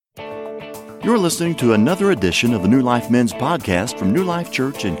You're listening to another edition of the New Life Men's Podcast from New Life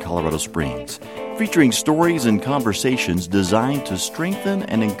Church in Colorado Springs, featuring stories and conversations designed to strengthen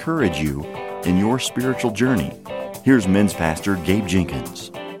and encourage you in your spiritual journey. Here's Men's Pastor Gabe Jenkins.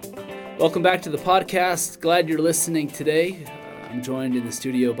 Welcome back to the podcast. Glad you're listening today. I'm joined in the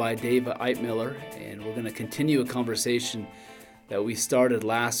studio by Dave Eitmiller, and we're going to continue a conversation that we started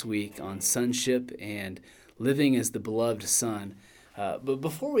last week on sonship and living as the beloved son. But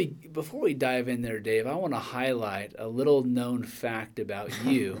before we dive in there, Dave, I want to highlight a little known fact about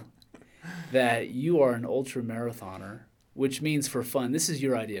you, that you are an ultra marathoner, which means for fun. This is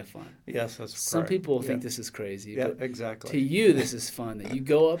your idea of fun. Yes, that's correct. Some people think this is crazy. Yeah, but exactly. To you, this is fun, that you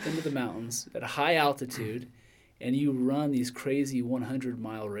go up into the mountains at a high altitude and you run these crazy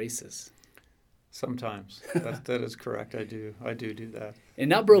 100-mile races. Sometimes. That is correct. I do that. And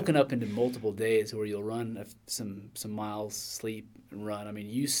not broken up into multiple days where you'll run some miles, sleep, and run. I mean,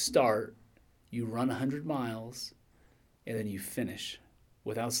 you run 100 miles, and then you finish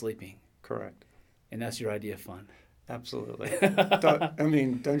without sleeping. Correct. And that's your idea of fun. Absolutely.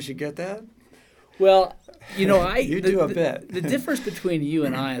 Don't you get that? Well, You do a bit. The difference between you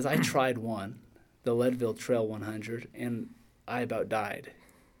and I is I tried one, the Leadville Trail 100, and I about died.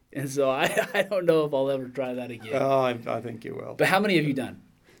 And so I don't know if I'll ever try that again. Oh, I think you will. But how many have you done?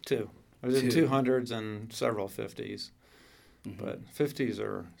 2. I was in 200s and several 50s. Mm-hmm. But 50s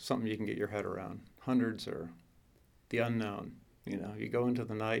are something you can get your head around. 100s are the unknown. You go into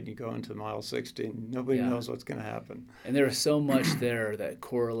the night and you go into mile 60 and nobody knows what's going to happen. And there is so much there that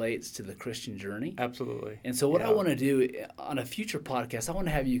correlates to the Christian journey. Absolutely. And so what I want to do on a future podcast, I want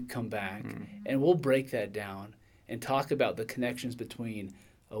to have you come back and we'll break that down and talk about the connections between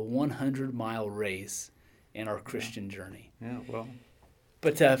a 100-mile race and our Christian journey. Yeah, well.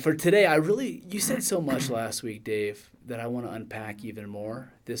 But for today, you said so much last week, Dave, that I want to unpack even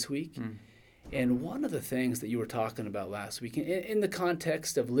more this week. And one of the things that you were talking about last week, in the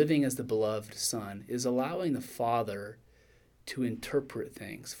context of living as the beloved son, is allowing the Father to interpret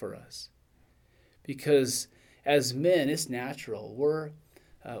things for us. Because as men, it's natural. We're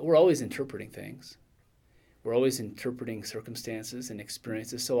always interpreting things. We're always interpreting circumstances and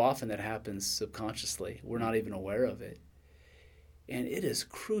experiences. So often that happens subconsciously. We're not even aware of it. And it is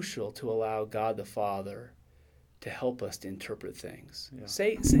crucial to allow God the Father to help us to interpret things. Yeah.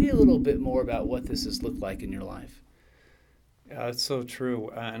 Say a little bit more about what this has looked like in your life. Yeah, it's so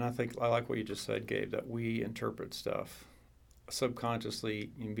true. And I think I like what you just said, Gabe, that we interpret stuff subconsciously,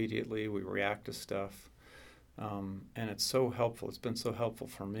 immediately. We react to stuff. And it's so helpful. It's been so helpful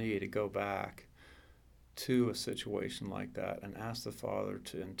for me to go back to a situation like that and ask the Father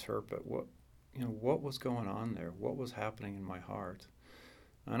to interpret what was going on there, what was happening in my heart.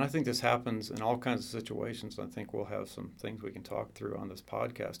 And I think this happens in all kinds of situations. I think we'll have some things we can talk through on this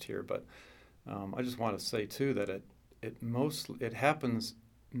podcast here. But I just want to say too that it happens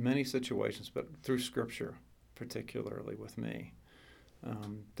in many situations, but through Scripture, particularly with me.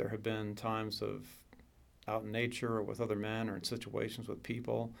 There have been times of out in nature or with other men or in situations with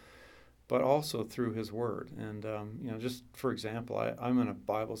people, but also through His Word. And, just for example, I'm in a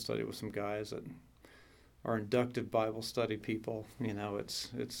Bible study with some guys that are inductive Bible study people.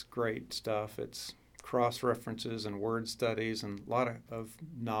 It's great stuff. It's cross-references and word studies and a lot of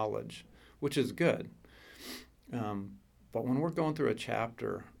knowledge, which is good. But when we're going through a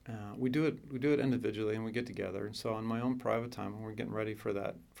chapter, we do it individually and we get together. And so on my own private time, when we're getting ready for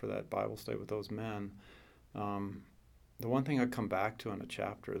that Bible study with those men, the one thing I come back to in a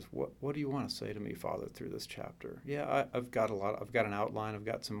chapter is what do you want to say to me, Father, through this chapter? Yeah, I've got an outline. I've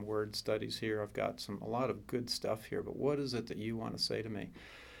got some word studies here. I've got a lot of good stuff here. But what is it that you want to say to me?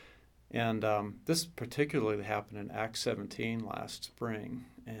 And this particularly happened in Acts 17 last spring.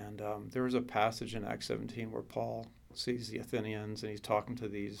 And there was a passage in Acts 17 where Paul sees the Athenians and he's talking to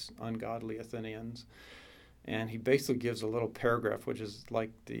these ungodly Athenians. And he basically gives a little paragraph, which is like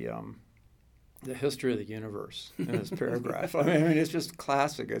the history of the universe in this paragraph. I mean, it's just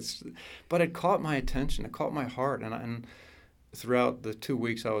classic. But it caught my attention. It caught my heart. And throughout the 2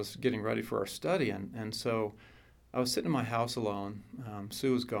 weeks I was getting ready for our study, and so I was sitting in my house alone.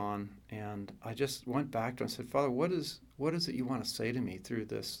 Sue was gone, and I just went back to her and said, Father, what is it you want to say to me through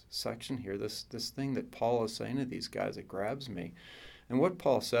this section here, this thing that Paul is saying to these guys that grabs me? And what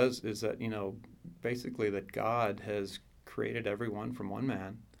Paul says is that, basically that God has created everyone from one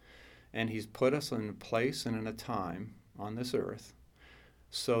man, and He's put us in a place and in a time on this earth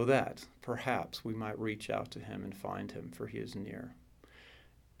so that perhaps we might reach out to Him and find Him, for He is near.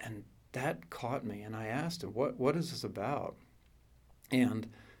 And that caught me, and I asked Him, what is this about? And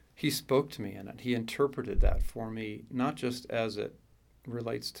He spoke to me in it. He interpreted that for me, not just as it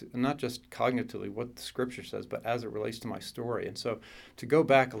relates to, not just cognitively what the scripture says, but as it relates to my story. And so to go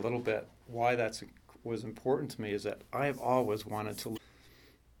back a little bit, why that was important to me is that I have always wanted to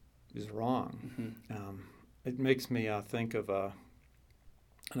is wrong. It makes me think of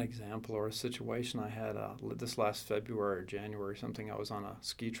an example or a situation I had this last February or January, something. I was on a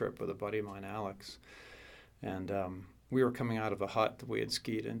ski trip with a buddy of mine, Alex, and we were coming out of a hut that we had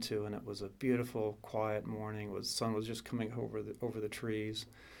skied into, and it was a beautiful, quiet morning. The sun was just coming over the trees,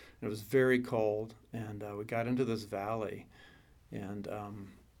 and it was very cold. And we got into this valley, and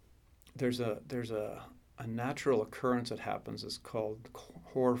there's a natural occurrence that happens. It's called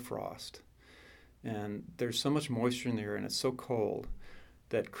hoarfrost, and there's so much moisture in the air, and it's so cold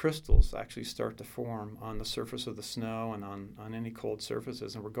that crystals actually start to form on the surface of the snow and on any cold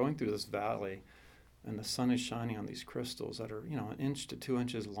surfaces. And we're going through this valley, and the sun is shining on these crystals that are, an inch to 2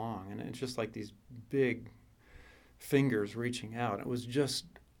 inches long, and it's just like these big fingers reaching out. It was just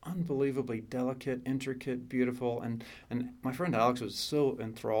unbelievably delicate, intricate, beautiful, and my friend Alex was so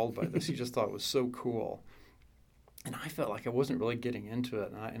enthralled by this. He just thought it was so cool. And I felt like I wasn't really getting into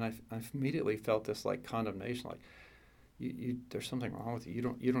it, and I immediately felt this like condemnation, like, there's something wrong with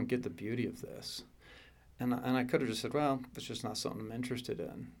you. You don't get the beauty of this. And I could have just said, well, it's just not something I'm interested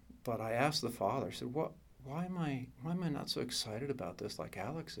in. But I asked the Father, I said, why am I not so excited about this like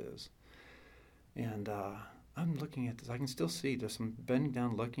Alex is? And I'm looking at this. I can still see this. I'm bending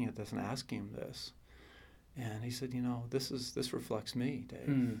down looking at this and asking him this. And he said, this reflects me,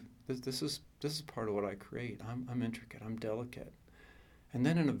 Dave. This is part of what I create. I'm intricate. I'm delicate. And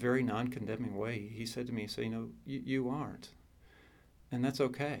then in a very non-condemning way, he said to me, you aren't. And that's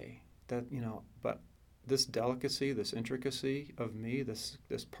okay. But this delicacy, this intricacy of me, this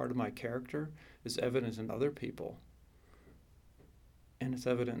part of my character is evident in other people. And it's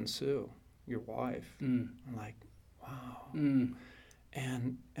evident in Sue, your wife. I'm like, wow.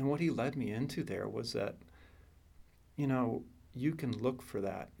 And what he led me into there was that, you can look for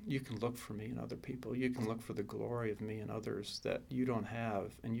that. You can look for me in other people. You can look for the glory of me in others that you don't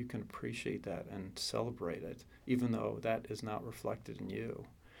have, and you can appreciate that and celebrate it, even though that is not reflected in you.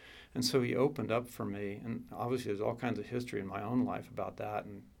 And so he opened up for me, and obviously there's all kinds of history in my own life about that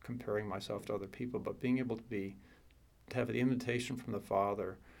and comparing myself to other people, but being able to have the invitation from the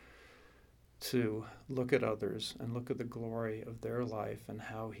Father to look at others and look at the glory of their life and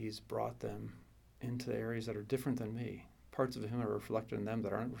how he's brought them into areas that are different than me. Parts of him are reflected in them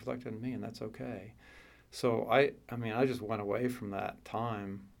that aren't reflected in me, and that's okay. So I just went away from that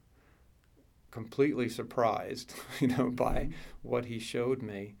time completely surprised, by what he showed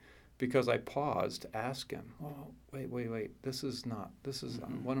me, because I paused to ask him, oh, wait, what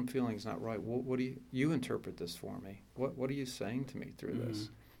I'm feeling is not right. What do you interpret this for me? What are you saying to me through this?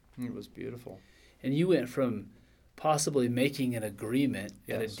 And it was beautiful. And you went from possibly making an agreement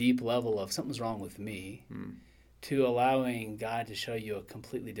at a deep level of something's wrong with me to allowing God to show you a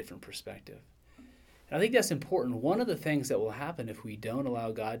completely different perspective. And I think that's important. One of the things that will happen if we don't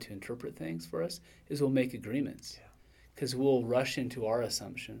allow God to interpret things for us is we'll make agreements, because we'll rush into our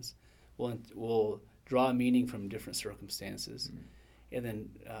assumptions. We'll draw meaning from different circumstances, and then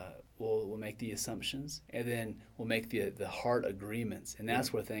we'll make the assumptions, and then we'll make the heart agreements, and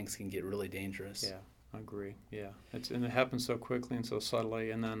that's where things can get really dangerous. Yeah. I agree. Yeah, and it happens so quickly and so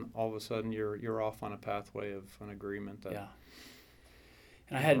subtly, and then all of a sudden you're off on a pathway of an agreement.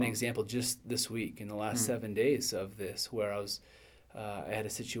 And I had an example just this week in the last 7 days of this, where I had a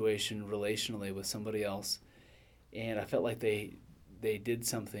situation relationally with somebody else, and I felt like they did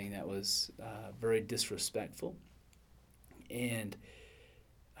something that was very disrespectful, and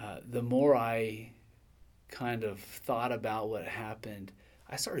the more I kind of thought about what happened,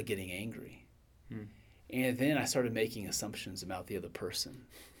 I started getting angry. And then I started making assumptions about the other person.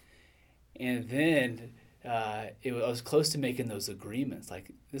 And then I was close to making those agreements.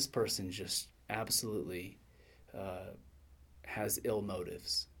 Like, this person just absolutely has ill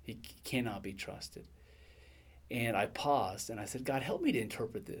motives. He cannot be trusted. And I paused and I said, God, help me to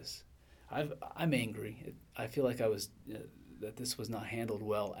interpret this. I'm angry. I feel like that this was not handled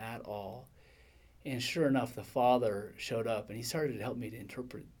well at all. And sure enough, the Father showed up and he started to help me to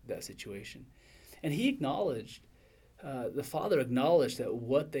interpret that situation. And he acknowledged, the Father acknowledged that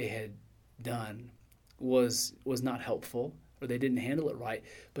what they had done was not helpful, or they didn't handle it right,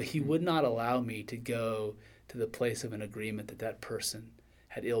 but he would not allow me to go to the place of an agreement that person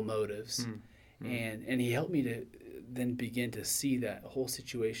had ill motives. And he helped me to then begin to see that whole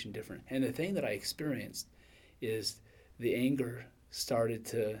situation different. And the thing that I experienced is the anger started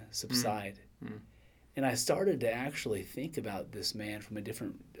to subside. And I started to actually think about this man from a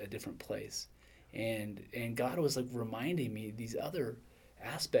different place. And God was like reminding me these other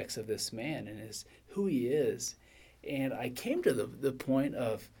aspects of this man and who he is. And I came to the point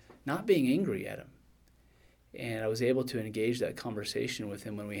of not being angry at him. And I was able to engage that conversation with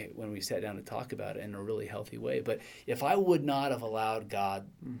him when we sat down to talk about it in a really healthy way. But if I would not have allowed God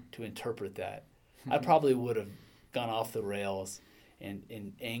to interpret that, I probably would have gone off the rails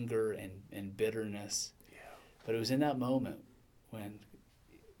in anger and bitterness. Yeah. But it was in that moment when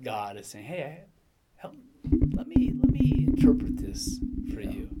God is saying, "Hey, let me interpret this for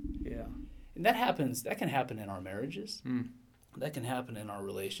you." Yeah. And that can happen in our marriages. That can happen in our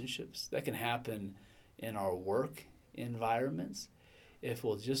relationships. That can happen in our work environments, if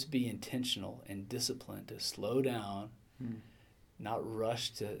we'll just be intentional and disciplined to slow down, not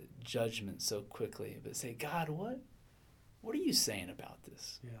rush to judgment so quickly, but say, "God, what are you saying about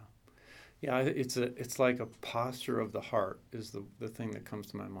this?" Yeah, it's like a posture of the heart is the thing that comes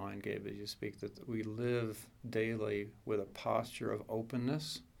to my mind, Gabe, as you speak, that we live daily with a posture of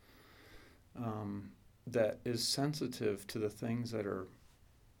openness that is sensitive to the things that are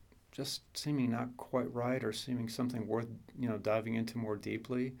just seeming not quite right or seeming something worth diving into more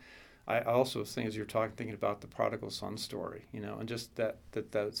deeply. I also think, as you're thinking about the prodigal son story, and just that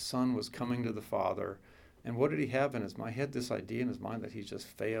son was coming to the father, and what did he have in his mind? He had this idea in his mind that he's just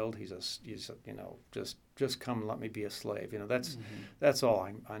failed. He's just come and let me be a slave. That's all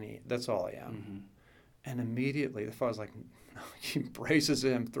I need. That's all I am. And immediately the father's like, he embraces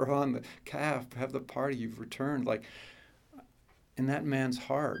him, throw on the calf, have the party. You've returned. Like, in that man's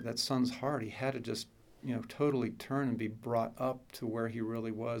heart, that son's heart, he had to just, totally turn and be brought up to where he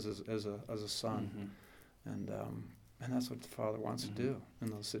really was as a son. And that's what the Father wants to do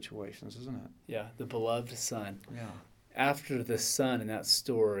in those situations, isn't it? Yeah, the beloved son. Yeah. After the son in that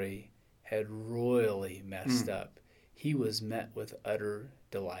story had royally messed up, he was met with utter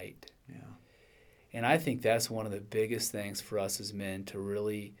delight. Yeah. And I think that's one of the biggest things for us as men to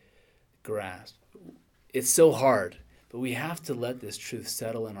really grasp. It's so hard. But we have to let this truth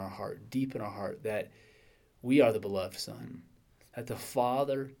settle in our heart, deep in our heart, that we are the beloved son, that the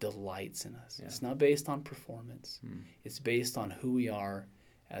Father delights in us. Yeah. It's not based on performance. It's based on who we are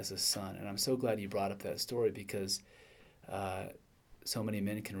as a son. And I'm so glad you brought up that story because so many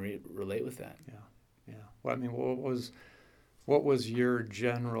men can relate with that. Yeah. Well, I mean, what was your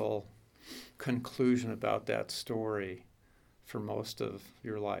general conclusion about that story for most of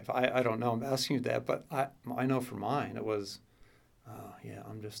your life? I don't know. I'm asking you that, but I know for mine it was,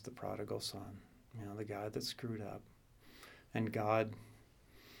 I'm just the prodigal son, the guy that screwed up. And God,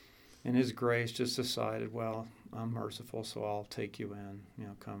 in his grace, just decided, well, I'm merciful, so I'll take you in,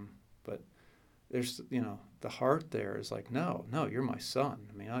 come. But there's, the heart there is like, no, you're my son.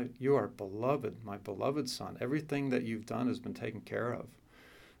 I mean, you are beloved, my beloved son. Everything that you've done has been taken care of.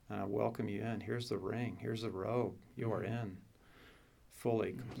 And I welcome you in. Here's the ring. Here's the robe. You are in.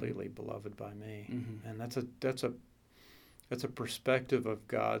 Fully, completely beloved by me. And that's a perspective of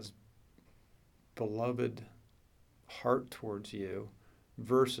God's beloved heart towards you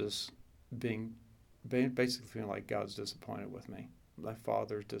versus being basically feeling like God's disappointed with me. My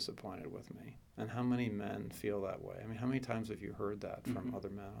Father's disappointed with me. And how many men feel that way? I mean, how many times have you heard that from other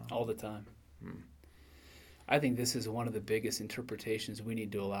men? All the time. I think this is one of the biggest interpretations we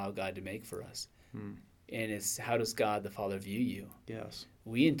need to allow God to make for us. And it's, how does God the Father view you? Yes.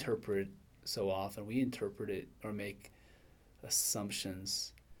 We interpret so often, we interpret it or make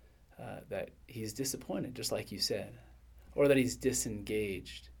assumptions that he's disappointed, just like you said, or that he's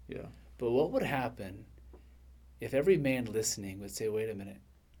disengaged. Yeah. But what would happen if every man listening would say, wait a minute,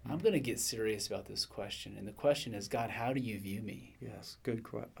 I'm going to get serious about this question. And the question is, God, how do you view me? Yes, good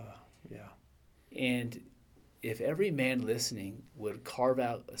question. Yeah. And if every man listening would carve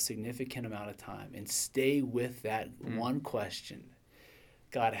out a significant amount of time and stay with that one question,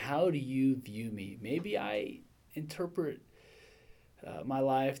 God, how do you view me? Maybe I interpret my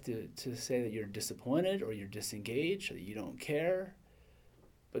life to say that you're disappointed or you're disengaged or that you don't care.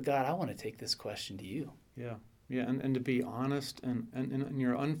 But God, I want to take this question to you. Yeah. Yeah, and to be honest and in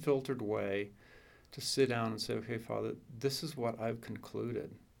your unfiltered way, to sit down and say, okay, Father, this is what I've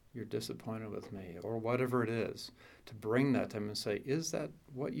concluded. You're disappointed with me, or whatever it is. To bring that to him and say, is that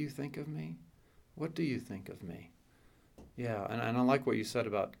what you think of me? What do you think of me? Yeah, and I like what you said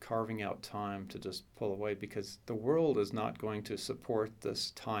about carving out time to just pull away, because the world is not going to support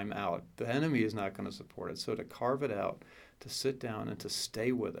this time out. The enemy is not going to support it. So to carve it out, to sit down and to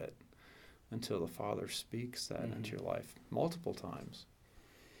stay with it until the Father speaks that into your life multiple times.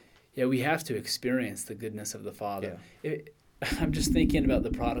 Yeah, we have to experience the goodness of the Father. Yeah. I'm just thinking about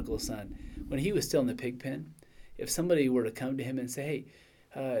the prodigal son. When he was still in the pig pen, if somebody were to come to him and say,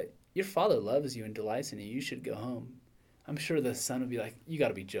 hey, your father loves you and delights in you, you should go home. I'm sure the son would be like, you got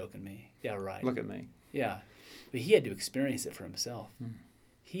to be joking me. Yeah, right. Look at me. Yeah. But he had to experience it for himself.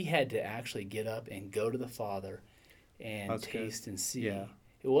 He had to actually get up and go to the Father and That's taste good. and see. Yeah.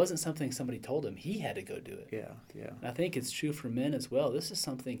 It wasn't something somebody told him. He had to go do it. Yeah, yeah. And I think it's true for men as well. This is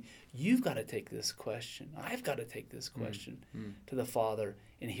something you've got to take this question. I've got to take this question to the Father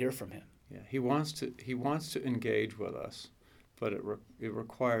and hear from him. Yeah, he wants to engage with us, but it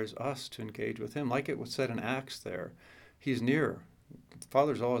requires us to engage with him. Like it was said in Acts there, he's near. The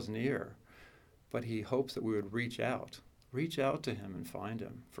Father's always near, but he hopes that we would reach out to him and find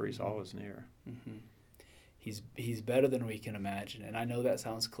him, for he's always near. Mm-hmm. He's better than we can imagine, and I know that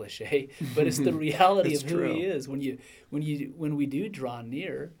sounds cliche, but it's the reality of who true. he is. When we do draw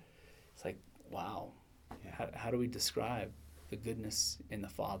near, it's like, wow, how do we describe the goodness in the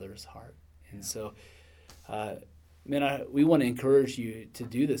Father's heart? And so, we want to encourage you to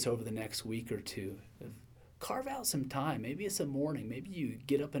do this over the next week or two. Carve out some time. Maybe it's a morning. Maybe you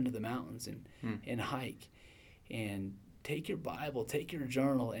get up into the mountains and hike, and take your Bible, take your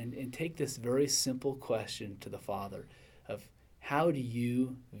journal, and take this very simple question to the Father of, how do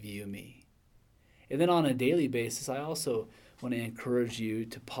you view me? And then on a daily basis, I also want to encourage you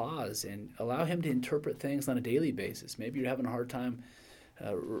to pause and allow him to interpret things on a daily basis. Maybe you're having a hard time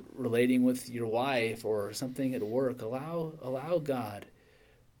relating with your wife or something at work. Allow God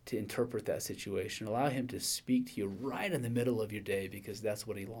to interpret that situation. Allow him to speak to you right in the middle of your day, because that's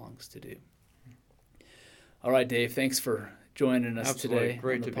what he longs to do. All right, Dave, thanks for joining us today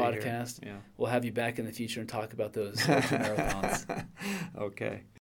Great on the to podcast. Be here. Yeah. We'll have you back in the future and talk about those marathons. Okay.